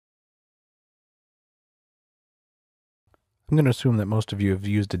I'm going to assume that most of you have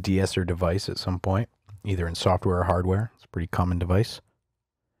used a de-esser device at some point, either in software or hardware. It's a pretty common device.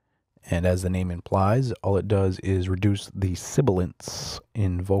 And as the name implies, all it does is reduce the sibilance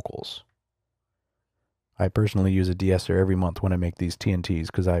in vocals. I personally use a de-esser every month when I make these TNTs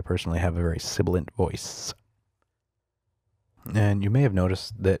because I personally have a very sibilant voice. And you may have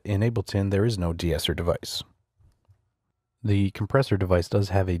noticed that in Ableton there is no de-esser device. The compressor device does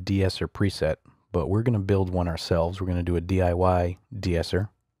have a de-esser preset, but we're going to build one ourselves. We're going to do a DIY de-esser.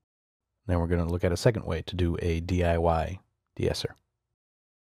 Then we're going to look at a second way to do a DIY de-esser.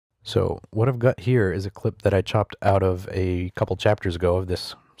 So what I've got here is a clip that I chopped out of a couple chapters ago of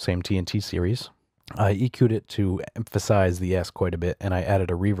this same TNT series. I EQ'd it to emphasize the S quite a bit, and I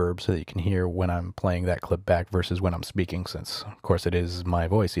added a reverb so that you can hear when I'm playing that clip back versus when I'm speaking, since, of course, it is my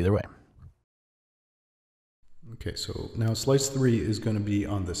voice either way. Okay, so now slice 3 is going to be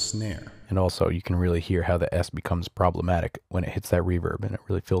on the snare. And also, you can really hear how the S becomes problematic when it hits that reverb, and it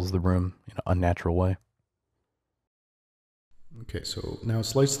really fills the room in an unnatural way. Okay, so now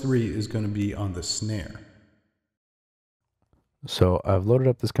slice 3 is going to be on the snare. So I've loaded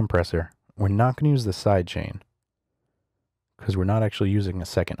up this compressor. We're not going to use the sidechain because we're not actually using a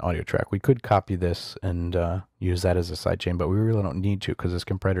second audio track. We could copy this and use that as a sidechain, but we really don't need to because this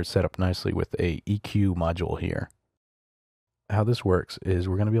compressor is set up nicely with a EQ module here. How this works is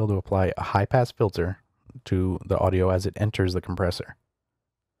we're going to be able to apply a high-pass filter to the audio as it enters the compressor.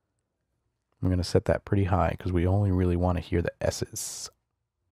 I'm going to set that pretty high because we only really want to hear the S's.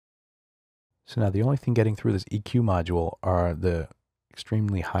 So now the only thing getting through this EQ module are the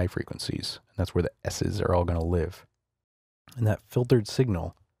extremely high frequencies, and that's where the S's are all going to live. And that filtered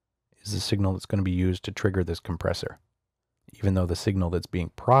signal is the signal that's going to be used to trigger this compressor, even though the signal that's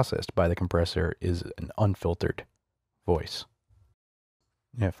being processed by the compressor is an unfiltered voice.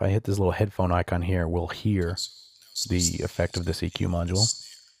 If I hit this little headphone icon here, we'll hear the effect of this EQ module.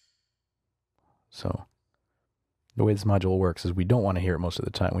 So the way this module works is we don't want to hear it most of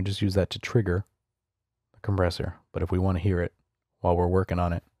the time. We just use that to trigger the compressor. But if we want to hear it while we're working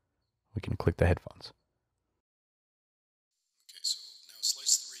on it, we can click the headphones. Okay, so now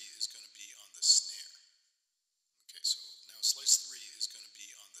slice 3 is going to be on the snare. Okay, so now slice 3 is going to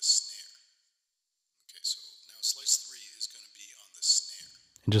be on the snare. Okay, so now slice 3 is going to be on the snare.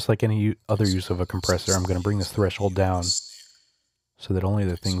 And just like any other use of a compressor, I'm going to bring this threshold down so that only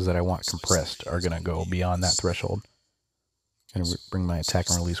the things that I want compressed are going to go beyond that threshold. I'm going to bring my attack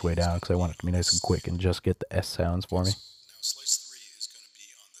and release way down because I want it to be nice and quick and just get the S sounds for me. Now slice 3 is going to be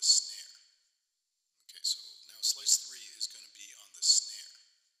on the snare. Okay, so now slice 3 is going to be on the snare.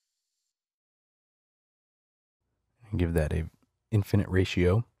 And give that a infinite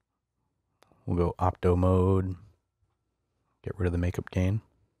ratio. We'll go opto mode. Get rid of the makeup gain.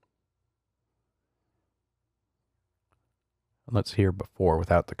 Let's hear before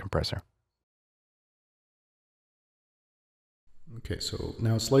without the compressor. Okay, so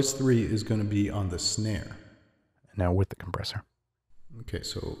now slice 3 is going to be on the snare. And now with the compressor. Okay,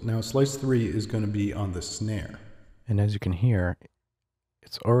 so now slice 3 is going to be on the snare. And as you can hear,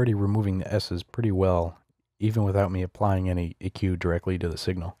 it's already removing the S's pretty well, even without me applying any EQ directly to the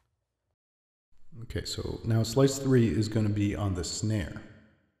signal. Okay, so now slice 3 is going to be on the snare.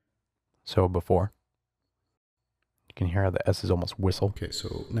 So before. You can hear how the S's almost whistle. Okay,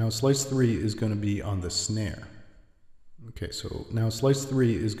 so now slice 3 is going to be on the snare. Okay, so now slice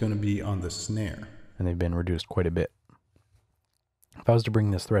 3 is going to be on the snare. And they've been reduced quite a bit. If I was to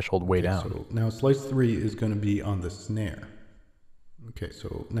bring this threshold way down. So now slice 3 is going to be on the snare. Okay,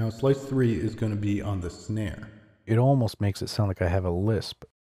 so now slice 3 is going to be on the snare. It almost makes it sound like I have a lisp,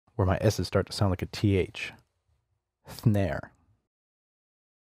 where my S's start to sound like a TH. Snare.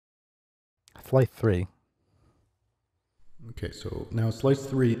 Slice 3. Okay, so now slice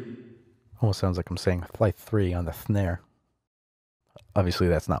 3 almost sounds like I'm saying slice 3 on the snare. Obviously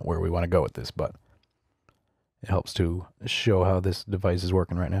that's not where we want to go with this, but it helps to show how this device is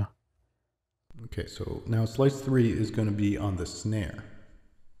working right now. Okay, so now slice 3 is going to be on the snare.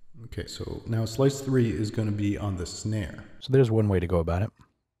 Okay, so now slice 3 is going to be on the snare. So there's one way to go about it.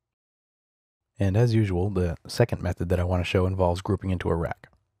 And as usual, the second method that I want to show involves grouping into a rack.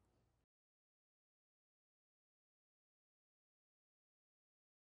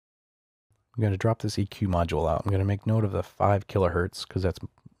 I'm going to drop this EQ module out. I'm going to make note of the 5 kilohertz because that's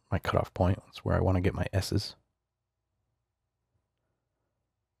my cutoff point. That's where I want to get my S's.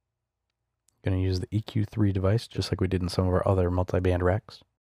 I'm going to use the EQ3 device just like we did in some of our other multi-band racks.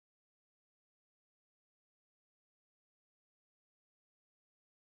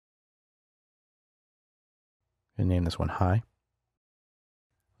 And name this one high.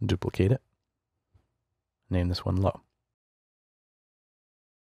 Duplicate it. Name this one low.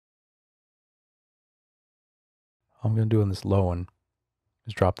 All I'm going to do on this low one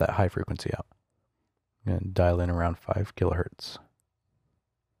is drop that high frequency out. I'm going to dial in around 5 kilohertz.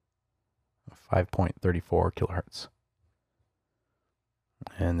 5.34 kilohertz.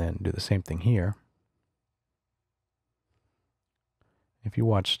 And then do the same thing here. If you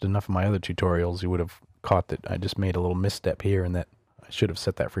watched enough of my other tutorials, you would have caught that I just made a little misstep here and that I should have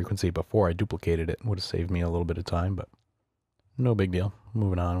set that frequency before I duplicated it. It would have saved me a little bit of time, but no big deal.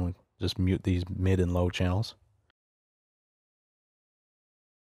 Moving on, we just mute these mid and low channels.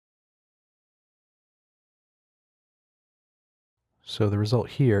 So the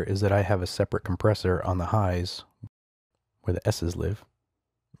result here is that I have a separate compressor on the highs where the S's live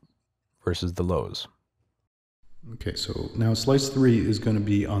versus the lows. Okay, so now slice 3 is going to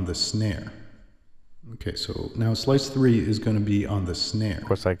be on the snare. Okay, so now slice 3 is going to be on the snare. Of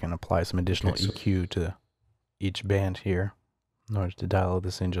course, I can apply some additional EQ to each band here in order to dial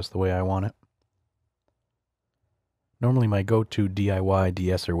this in just the way I want it. Normally my go-to DIY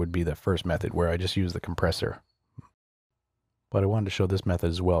de-esser would be the first method where I just use the compressor. But I wanted to show this method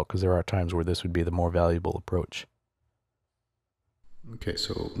as well because there are times where this would be the more valuable approach. Okay,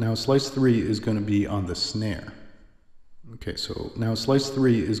 so now slice 3 is going to be on the snare. Okay, so now slice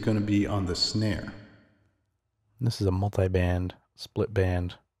 3 is going to be on the snare. This is a multi-band, split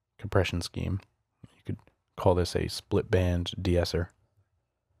band compression scheme. You could call this a split band de-esser.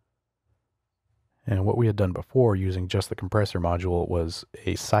 And what we had done before using just the compressor module was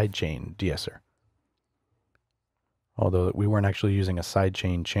a sidechain de-esser. Although we weren't actually using a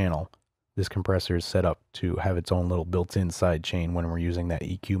sidechain channel, this compressor is set up to have its own little built-in sidechain when we're using that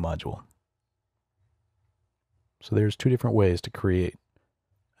EQ module. So there's two different ways to create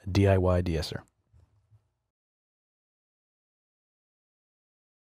a DIY de-esser.